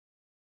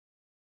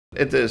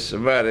It is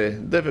very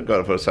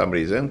difficult for some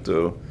reason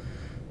to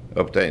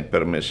obtain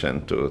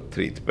permission to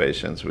treat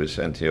patients with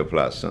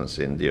angioplastics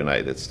in the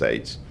United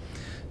States.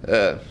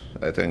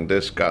 I think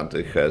this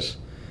country has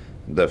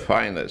the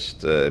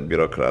finest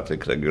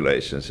bureaucratic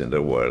regulations in the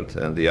world,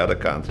 and the other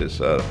countries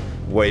are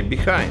way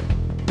behind.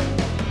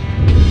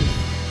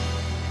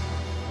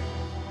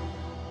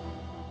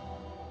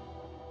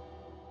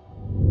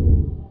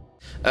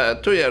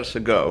 Two years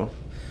ago,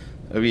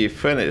 we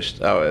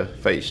finished our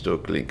phase 2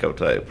 clinical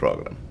trial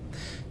program.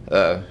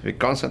 We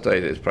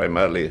concentrated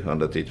primarily on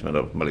the treatment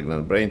of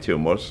malignant brain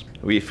tumors.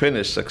 We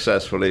finished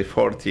successfully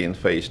 14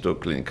 phase 2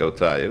 clinical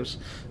trials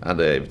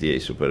under FDA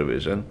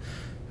supervision,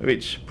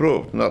 which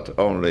proved not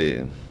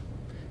only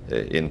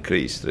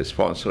increased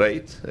response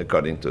rate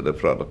according to the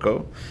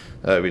protocol,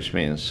 which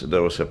means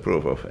there was a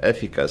proof of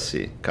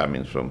efficacy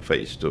coming from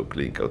phase 2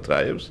 clinical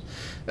trials,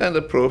 and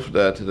a proof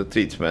that the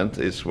treatment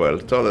is well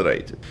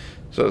tolerated.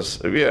 So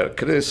we are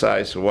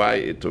criticized why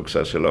it took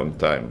such a long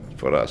time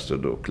for us to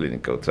do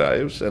clinical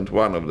trials, and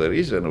one of the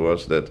reasons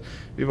was that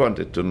we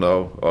wanted to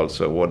know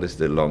also what is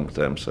the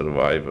long-term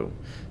survival,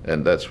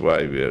 and that's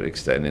why we are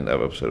extending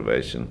our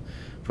observation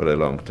for a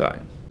long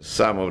time.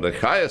 Some of the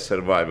highest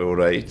survival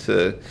rate,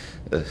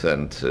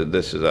 and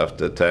this is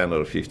after 10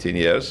 or 15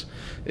 years,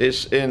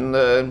 is in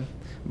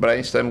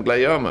brainstem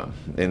glioma.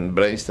 In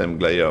brainstem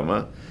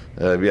glioma,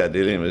 we are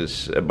dealing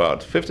with about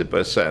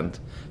 50%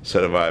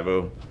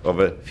 survival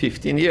over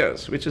 15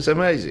 years, which is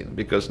amazing,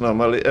 because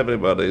normally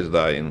everybody is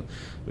dying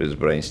with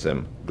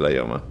brainstem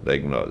glioma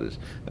diagnosis.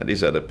 And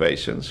these are the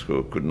patients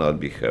who could not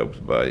be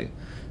helped by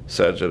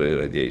surgery,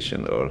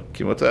 radiation, or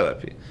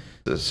chemotherapy.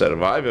 The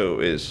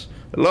survival is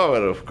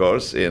lower, of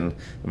course, in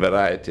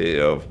variety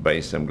of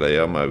brainstem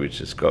glioma,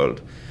 which is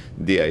called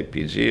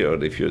DIPG, or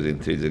diffuse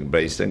intrinsic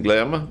brainstem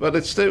glioma, but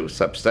it's still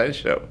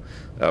substantial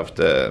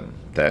after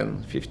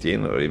 10,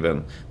 15, or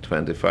even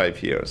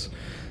 25 years.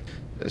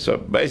 So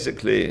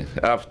basically,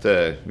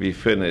 after we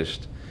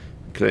finished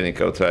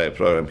clinical trial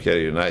program here in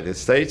the United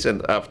States,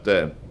 and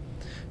after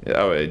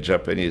our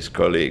Japanese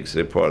colleagues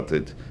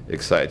reported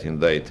exciting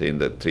data in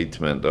the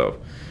treatment of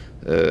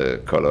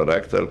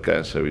colorectal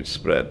cancer, which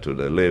spread to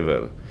the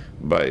liver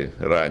by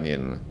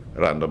running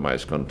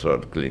randomized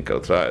controlled clinical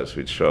trials,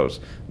 which shows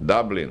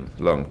doubling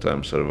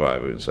long-term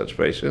survival in such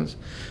patients,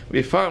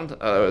 we found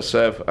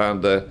ourselves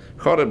under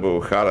horrible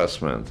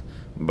harassment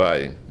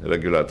by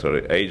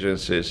regulatory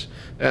agencies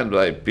and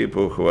by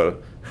people who were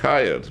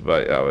hired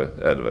by our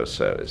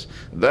adversaries.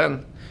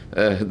 Then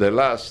the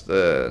last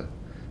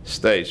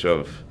stage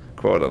of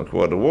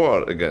quote-unquote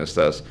war against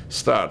us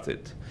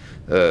started.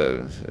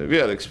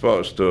 We are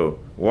exposed to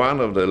one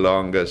of the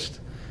longest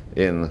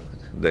in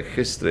the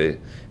history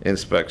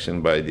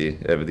inspection by the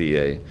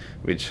FDA,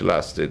 which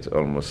lasted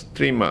almost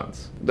 3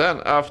 months.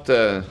 Then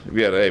after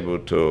we are able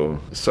to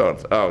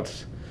sort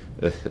out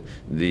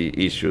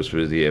the issues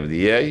with the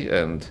FDA,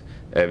 and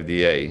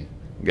FDA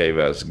gave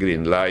us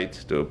green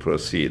light to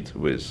proceed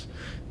with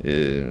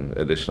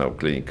additional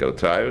clinical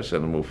trials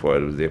and move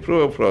forward with the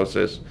approval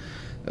process,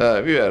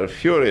 we were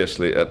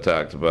furiously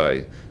attacked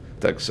by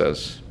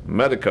Texas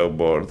Medical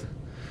Board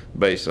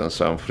based on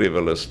some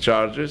frivolous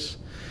charges.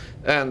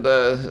 And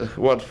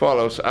what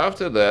follows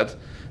after that,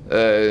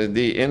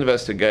 the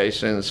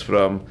investigations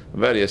from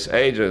various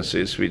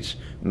agencies, which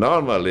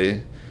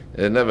normally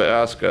never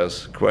ask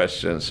us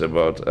questions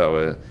about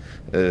our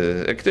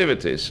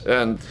activities.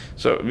 And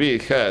so we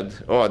had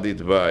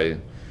audit by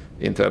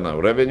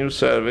Internal Revenue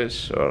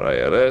Service, or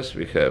IRS.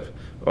 We have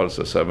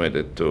also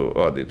submitted to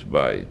audit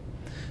by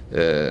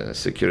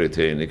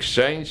Security and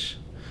Exchange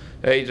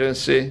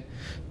Agency.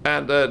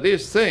 And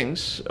these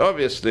things,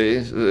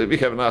 obviously, we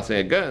have nothing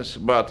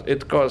against, but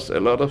it costs a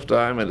lot of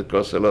time and it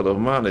costs a lot of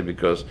money,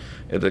 because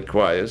it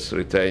requires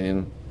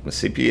retaining a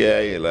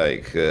CPA,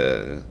 like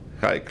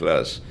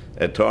high-class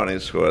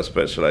attorneys who are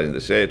specialized in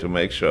this area, to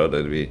make sure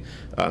that we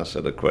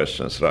answer the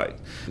questions right.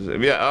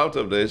 We are out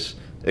of this,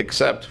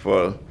 except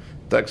for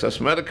Texas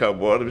Medical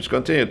Board, which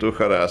continue to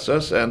harass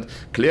us and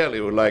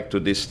clearly would like to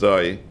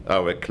destroy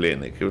our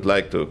clinic. It would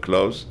like to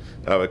close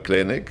our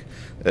clinic.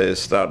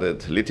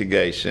 Started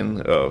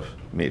litigation of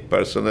me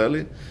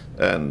personally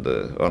and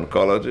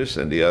oncologists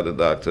and the other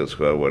doctors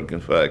who are working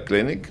for our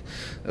clinic.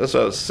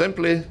 So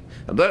simply,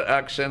 their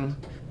action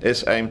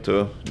is aimed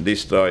to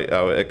destroy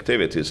our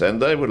activities,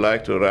 and they would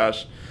like to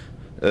rush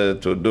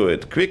to do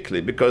it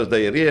quickly, because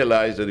they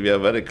realize that we are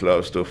very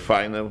close to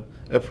final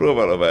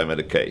approval of our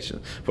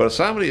medication. For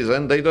some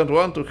reason, they don't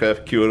want to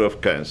have cure of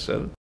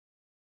cancer.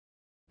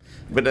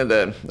 But in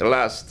the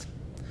last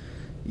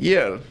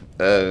year,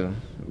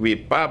 we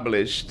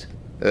published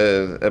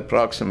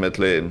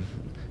approximately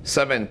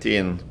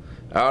 17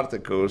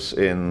 articles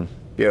in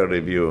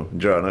peer-reviewed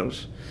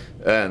journals,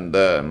 and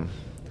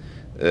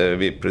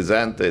we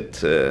presented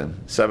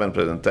 7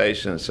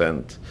 presentations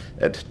and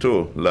at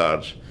 2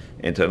 large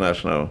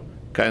international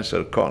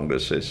cancer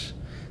congresses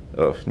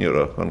of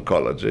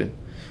neuro-oncology.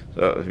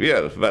 So we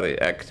are very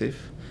active,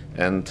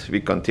 and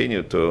we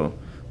continue to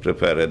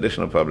prepare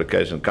additional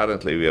publications.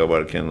 Currently, we are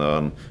working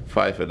on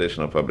 5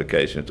 additional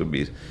publications to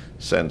be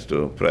sent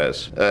to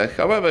press.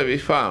 However, we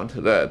found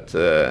that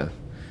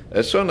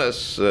as soon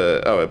as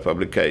our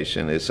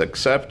publication is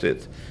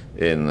accepted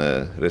in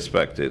a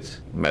respected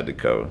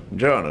medical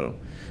journal,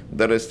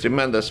 there is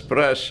tremendous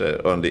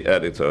pressure on the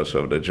editors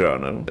of the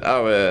journal.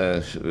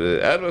 Our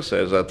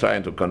adversaries are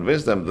trying to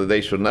convince them that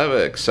they should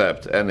never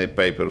accept any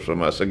paper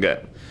from us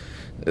again.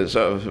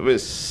 So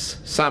with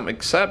some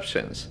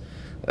exceptions,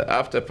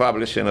 after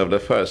publishing of the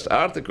first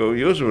article,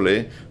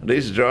 usually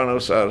these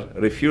journals are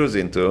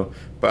refusing to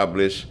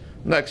publish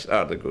next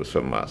articles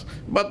from us.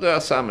 But there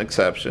are some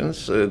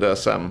exceptions. There are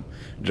some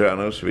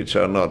journals which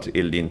are not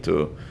yielding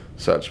to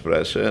such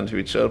pressure and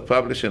which are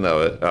publishing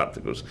our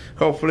articles.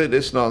 Hopefully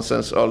this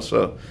nonsense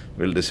also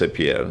will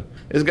disappear.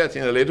 It's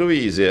getting a little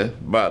easier,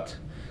 but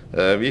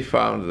we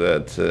found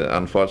that,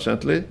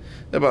 unfortunately,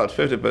 about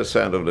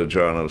 50% of the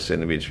journals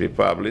in which we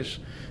publish,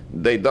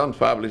 they don't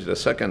publish the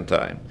second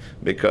time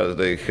because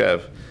they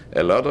have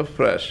a lot of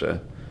pressure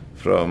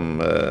from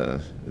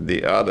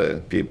the other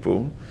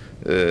people,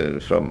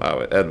 from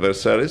our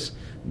adversaries,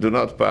 do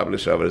not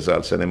publish our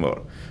results anymore.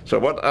 So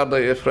what are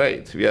they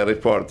afraid? We are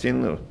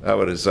reporting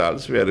our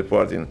results. We are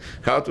reporting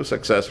how to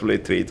successfully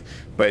treat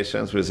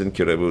patients with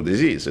incurable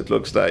disease. It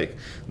looks like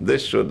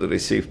this should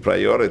receive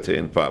priority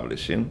in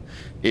publishing.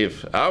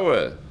 If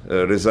our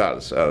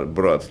results are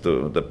brought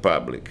to the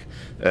public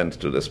and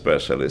to the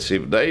specialists,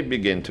 if they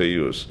begin to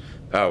use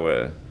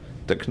our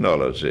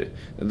technology,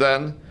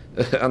 then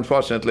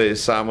unfortunately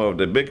some of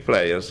the big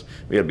players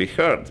will be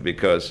hurt,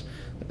 because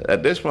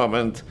at this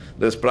moment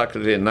there's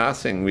practically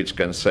nothing which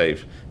can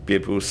save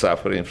people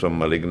suffering from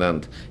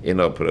malignant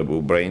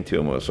inoperable brain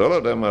tumors. All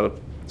of them are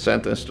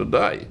sentenced to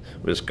die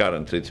with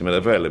current treatment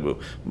available.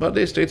 But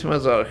these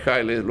treatments are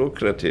highly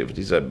lucrative.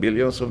 These are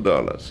billions of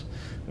dollars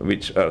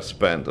which are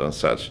spent on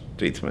such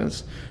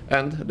treatments,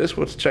 and this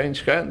would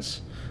change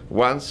hands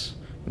once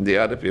the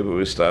other people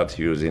will start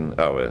using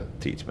our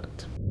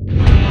treatment.